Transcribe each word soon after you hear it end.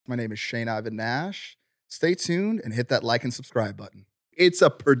My name is Shane Ivan Nash. Stay tuned and hit that like and subscribe button. It's a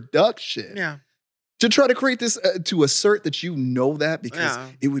production. Yeah. To try to create this, to assert that you know that because Yeah.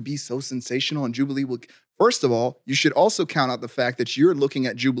 it would be so sensational and Jubilee will. First of all, you should also count out the fact that you're looking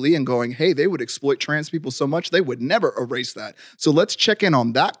at Jubilee and going, hey, they would exploit trans people so much, they would never erase that. So let's check in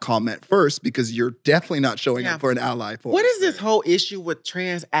on that comment first because you're definitely not showing up for an ally for What us is this whole issue with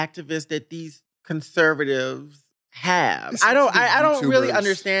trans activists that these conservatives have? I don't really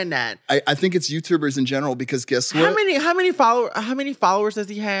understand that. I think it's YouTubers in general because guess what? How many followers does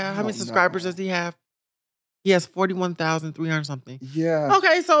he have? How many subscribers does he have? He has 41,300 something. Yeah.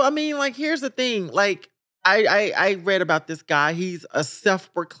 Okay, so I mean, like, here's the thing. Like, I read about this guy. He's a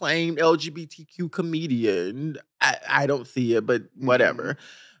self-proclaimed LGBTQ comedian. I don't see it, but whatever.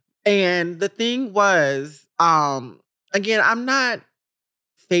 And the thing was, again, I'm not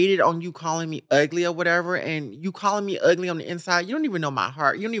faded on you calling me ugly or whatever, and you calling me ugly on the inside. You don't even know my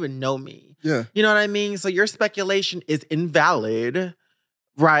heart. You don't even know me. Yeah. You know what I mean? So your speculation is invalid,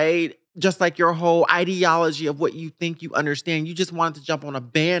 right? Just like your whole ideology of what you think you understand. You just wanted to jump on a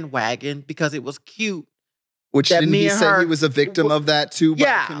bandwagon because it was cute. Which didn't he say he was a victim of that too by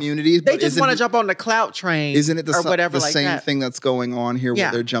the community? They just want to jump on the clout train. Isn't it the same thing that's going on here where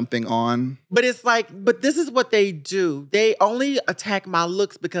they're jumping on? But it's like, but this is what they do. They only attack my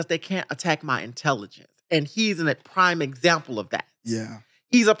looks because they can't attack my intelligence. And he's a prime example of that. Yeah.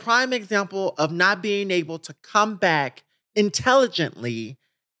 He's a prime example of not being able to come back intelligently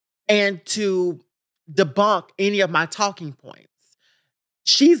and to debunk any of my talking points.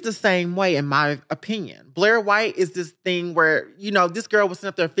 She's the same way, in my opinion. Blair White is this thing where, this girl was sitting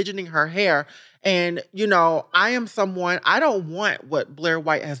up there fidgeting her hair. And, I am someone, I don't want what Blair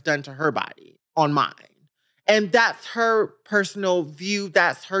White has done to her body on mine. And that's her personal view.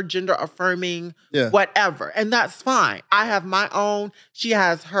 That's her gender affirming, whatever. And that's fine. I have my own. She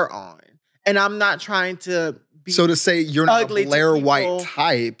has her own. And I'm not trying to be so to say you're not a Blair White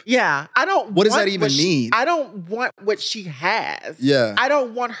type. Yeah. What does that even mean? I don't want what she has. Yeah. I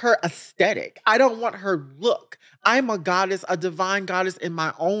don't want her aesthetic. I don't want her look. I'm a goddess, a divine goddess in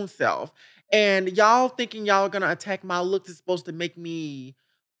my own self. And y'all thinking y'all are going to attack my looks is supposed to make me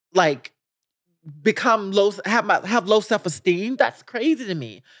like become low, have low self-esteem. That's crazy to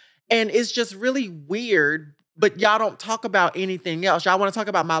me. And it's just really weird, but y'all don't talk about anything else. Y'all want to talk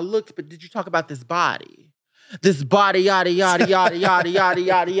about my looks, but did you talk about this body? This body, yada, yada, yada, yada, yada,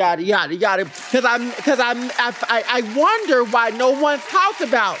 yada, yada, yada, yada. Because I wonder why no one's talked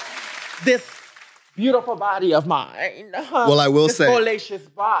about this beautiful body of mine. Well, I will say, fallacious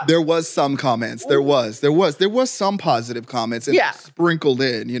body. There was some comments. There was some positive comments and sprinkled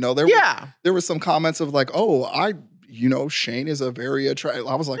in. There were some comments of like, oh, Shane is a very attractive.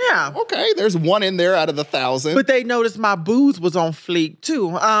 I was like, okay, there's one in there out of the 1,000. But they noticed my boobs was on fleek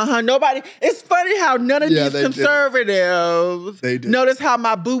too. Nobody. It's funny how none of these conservatives notice how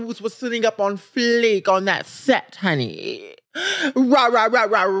my boobs was sitting up on fleek on that set, honey. Rah, rah, rah,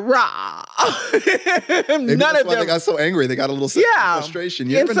 rah, rah. Maybe none of them. They got so angry. They got a little frustration.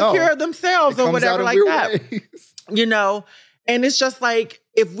 You never know. Insecure themselves or whatever like that. And it's just like,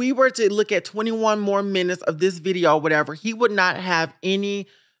 if we were to look at 21 more minutes of this video or whatever, he would not have any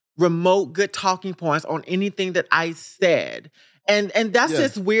remote good talking points on anything that I said. And that's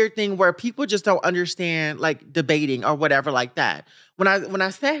this weird thing where people just don't understand, like, debating or whatever like that. When I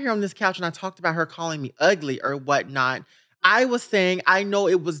sat here on this couch and I talked about her calling me ugly or whatnot, I was saying I know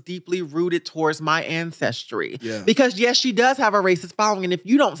it was deeply rooted towards my ancestry. Yeah. Because yes, she does have a racist following. And if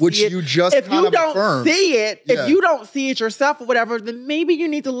you don't see it, if you don't see it yourself or whatever, then maybe you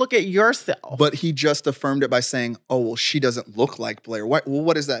need to look at yourself. But he just affirmed it by saying, oh, well, she doesn't look like Blair White. Well,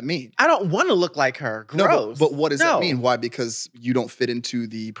 what does that mean? I don't want to look like her. Gross. No, but what does that mean? Why? Because you don't fit into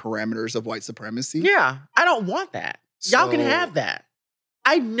the parameters of white supremacy? Yeah. I don't want that. Y'all can have that.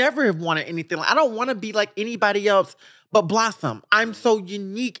 I never have wanted anything like I don't want to be like anybody else but Blossom. I'm so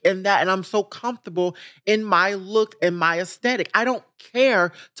unique in that, and I'm so comfortable in my look and my aesthetic. I don't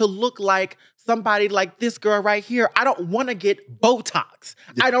care to look like somebody like this girl right here. I don't want to get Botox.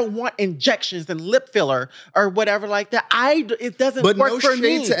 Yeah. I don't want injections and lip filler or whatever like that. It doesn't work for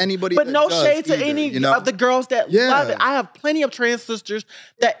me. But no shade to anybody But no shade to any of the girls that love it. I have plenty of trans sisters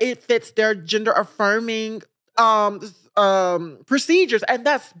that it fits their gender affirming procedures, and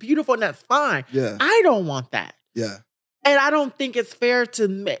that's beautiful and that's fine. Yeah. I don't want that. Yeah. And I don't think it's fair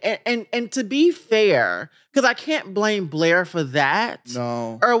and to be fair, because I can't blame Blair for that.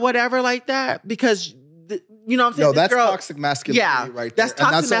 No. Or whatever like that, because, you know what I'm saying? No, that's toxic masculinity right there. That's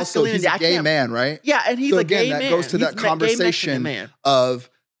toxic masculinity. Also, he's a gay man, right? Yeah, and he's a gay man. That goes to that conversation of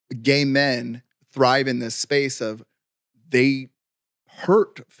gay men thrive in this space of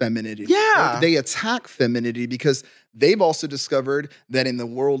hurt femininity. Yeah. They attack femininity because they've also discovered that in the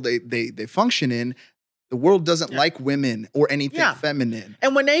world they function in, the world doesn't like women or anything feminine.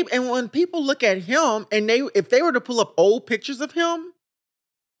 And when people look at him and if they were to pull up old pictures of him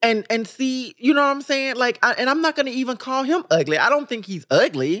and see, you know what I'm saying? Like, and I'm not going to even call him ugly. I don't think he's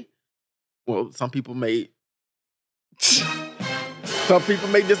ugly. Well, some people may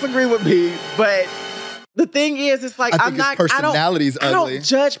disagree with me, but the thing is, it's like, I don't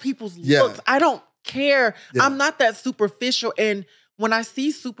judge people's looks. I don't care. Yeah. I'm not that superficial. And when I see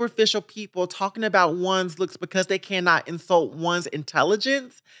superficial people talking about one's looks because they cannot insult one's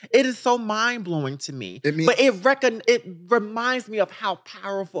intelligence, it is so mind-blowing to me. But it reminds me of how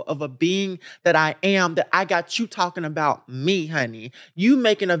powerful of a being that I am, that I got you talking about me, honey. You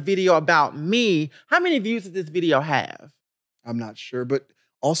making a video about me. How many views does this video have? I'm not sure, but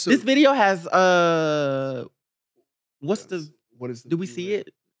also this video has do we see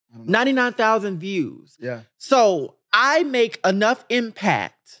it? 99,000 views. Yeah. So I make enough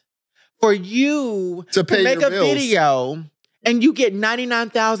impact for you to make a video and you get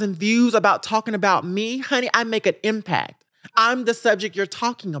 99,000 views about talking about me, honey. I make an impact. I'm the subject you're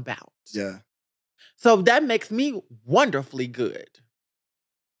talking about. Yeah. So that makes me wonderfully good.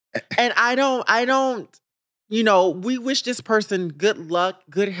 And I don't, you know, we wish this person good luck,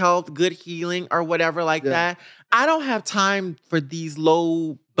 good health, good healing, or whatever like that. I don't have time for these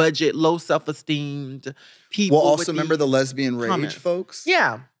low budget, low self-esteemed people. Well, also remember the lesbian rage folks?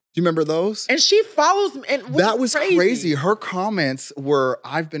 Yeah. Do you remember those? And she follows me. And that was crazy. Her comments were,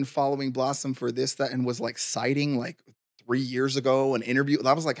 I've been following Blossom for this, that, and was like citing like 3 years ago an interview.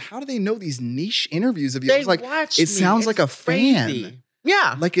 I was like, how do they know these niche interviews of you? I was like, it sounds like a fan.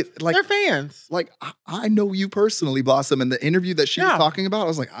 Yeah. Like they're fans. Like I know you personally, Blossom, and the interview that she was talking about, I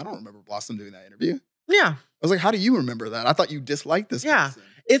was like, I don't remember Blossom doing that interview. Yeah. I was like, how do you remember that? I thought you disliked this person.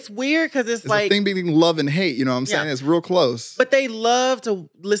 It's weird because it's like a thing between love and hate, you know what I'm saying? It's real close. But they love to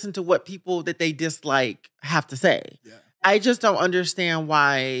listen to what people that they dislike have to say. Yeah. I just don't understand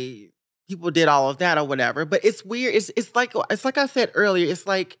why people did all of that or whatever. But it's weird. It's like I said earlier, it's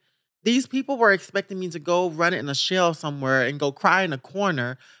like these people were expecting me to go run it in a shell somewhere and go cry in a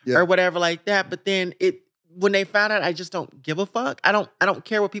corner or whatever like that. But then when they found out I just don't give a fuck. I don't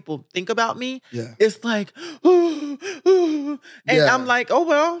care what people think about me. Yeah. It's like, and I'm like, oh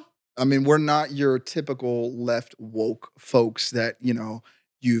well. I mean, we're not your typical left woke folks that, you know,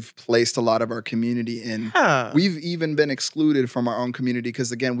 you've placed a lot of our community in. Yeah. We've even been excluded from our own community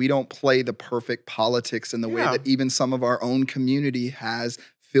because, again, we don't play the perfect politics in the way that even some of our own community has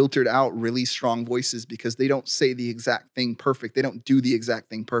filtered out really strong voices because they don't say the exact thing perfect. They don't do the exact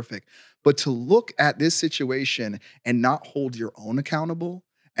thing perfect. But to look at this situation and not hold your own accountable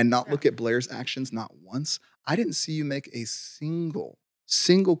and not look at Blair's actions not once, I didn't see you make a single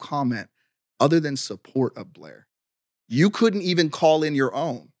comment other than support of Blair. You couldn't even call in your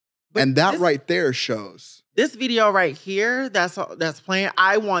own. But and that right there shows. This video right here that's playing,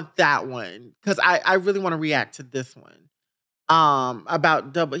 I want that one because I really want to react to this one.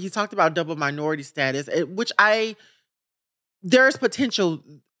 He talked about double minority status, there's potential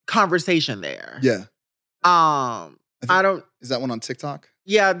conversation there. Yeah. Is that one on TikTok?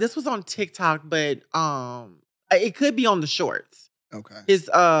 Yeah, this was on TikTok, but it could be on the shorts. Okay.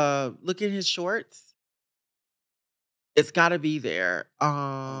 Look at his shorts. It's got to be there.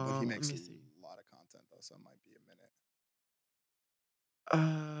 But he makes a lot of content though, so it might be a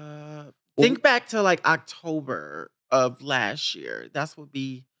minute. Think back to like October of last year. That would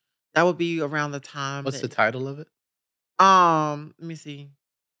be around the time. What's the title of it? Let me see.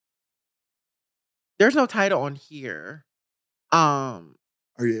 There's no title on here. Are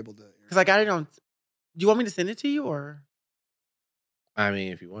you able to? Because I got it on. Do you want me to send it to you or? I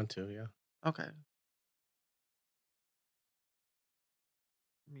mean, if you want to, yeah. Okay.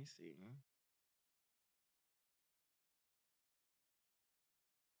 Let me see.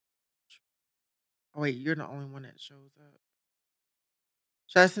 Oh wait, you're the only one that shows up.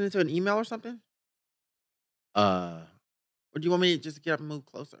 Should I send it to an email or something? Or do you want me to just get up and move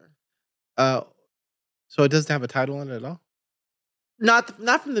closer? So it doesn't have a title on it at all?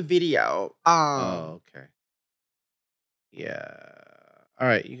 Not from the video. Oh, okay. Yeah. All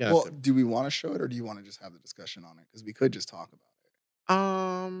right, you got. Well, do we want to show it or do you want to just have the discussion on it? Because we could just talk about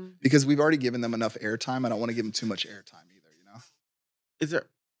it. Because we've already given them enough airtime. I don't want to give them too much airtime either. You know. Is there?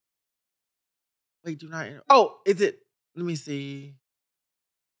 Wait, do not. Oh, is it? Let me see.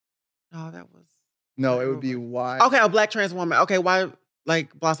 No, that was. No, it would be why. Okay, a black trans woman. Okay, why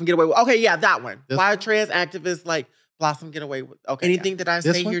like Blossom get away with? Okay, yeah, that one. Why trans activists like Blossom, get away with. Okay. Yeah. Anything that I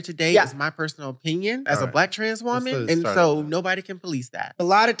This say one? here today Yeah. is my personal opinion as a Alright. Black trans woman. Let's And start so it then. nobody can police that. A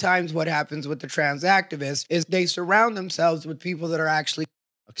lot of times what happens with the trans activists is they surround themselves with people that are actually...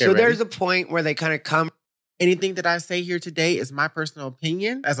 Okay, so ready? there's a point where they kind of come... Anything that I say here today is my personal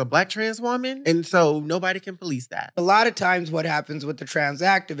opinion as a Black trans woman. And so nobody can police that. A lot of times what happens with the trans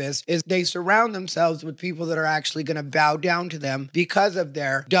activists is they surround themselves with people that are actually going to bow down to them because of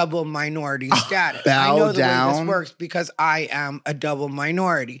their double minority status. Bow I know the way down? this works because I am a double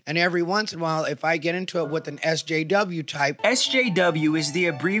minority. And every once in a while, if I get into it with an SJW type, SJW is the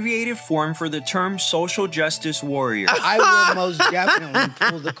abbreviated form for the term social justice warrior. I will most definitely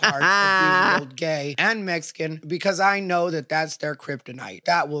pull the card of being both gay and Mexican because I know that that's their kryptonite.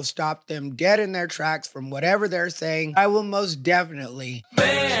 That will stop them dead in their tracks from whatever they're saying. I will most definitely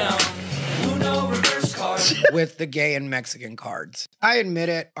with the gay and Mexican cards. I admit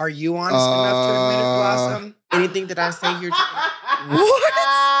it. Are you honest enough to admit it, Blossom? Anything that I say here today.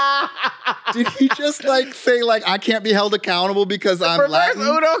 What? Did he just like say like I can't be held accountable because I'm Reverse Latin?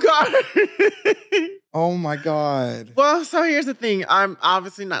 Uno card. Oh my God. Well, so here's the thing. I'm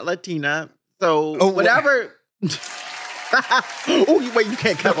obviously not Latina. So whatever. Oh, wait, you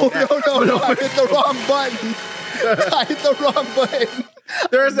can't cover that. No. I hit the wrong button. I hit the wrong button.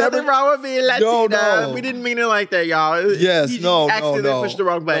 There's nothing wrong with being Latina. No. We didn't mean it like that, y'all. Yes, He no. accidentally pushed the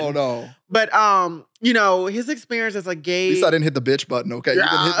wrong button. No. But you know, his experience as a gay. At least I didn't hit the bitch button, okay? You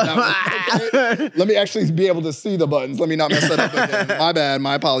didn't hit that one. Okay? Let me actually be able to see the buttons. Let me not mess that up again. My bad.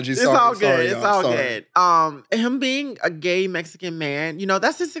 My apologies. It's Sorry, all good. sorry, It's y'all. all Sorry. good. Him being a gay Mexican man, you know,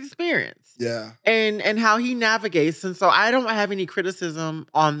 that's his experience. Yeah. And how he navigates. And so I don't have any criticism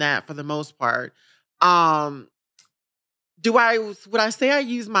on that for the most part. Would I say I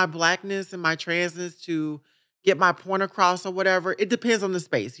use my Blackness and my transness to get my point across or whatever? It depends on the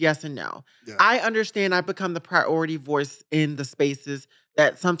space, yes and no. Yeah. I understand I become the priority voice in the spaces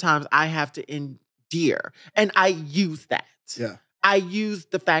that sometimes I have to endear. And I use that. Yeah. I use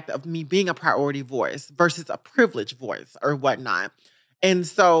the fact of me being a priority voice versus a privileged voice or whatnot. And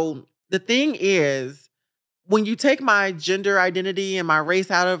so the thing is, when you take my gender identity and my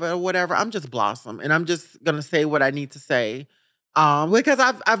race out of it or whatever, I'm just Blossom. And I'm just going to say what I need to say. Because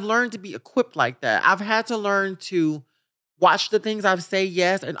I've learned to be equipped like that. I've had to learn to watch the things I say,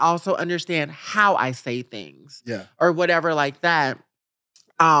 yes, and also understand how I say things. Yeah. Or whatever like that.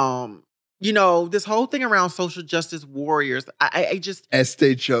 You know, this whole thing around social justice warriors, I just...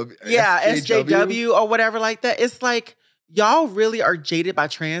 SJW. Yeah, SJW or whatever like that. It's like, y'all really are jaded by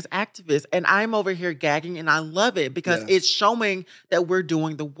trans activists. And I'm over here gagging and I love it because it's showing that we're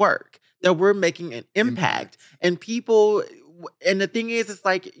doing the work, that we're making an impact. And people, and the thing is, it's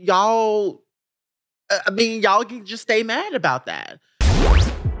like, y'all can just stay mad about that.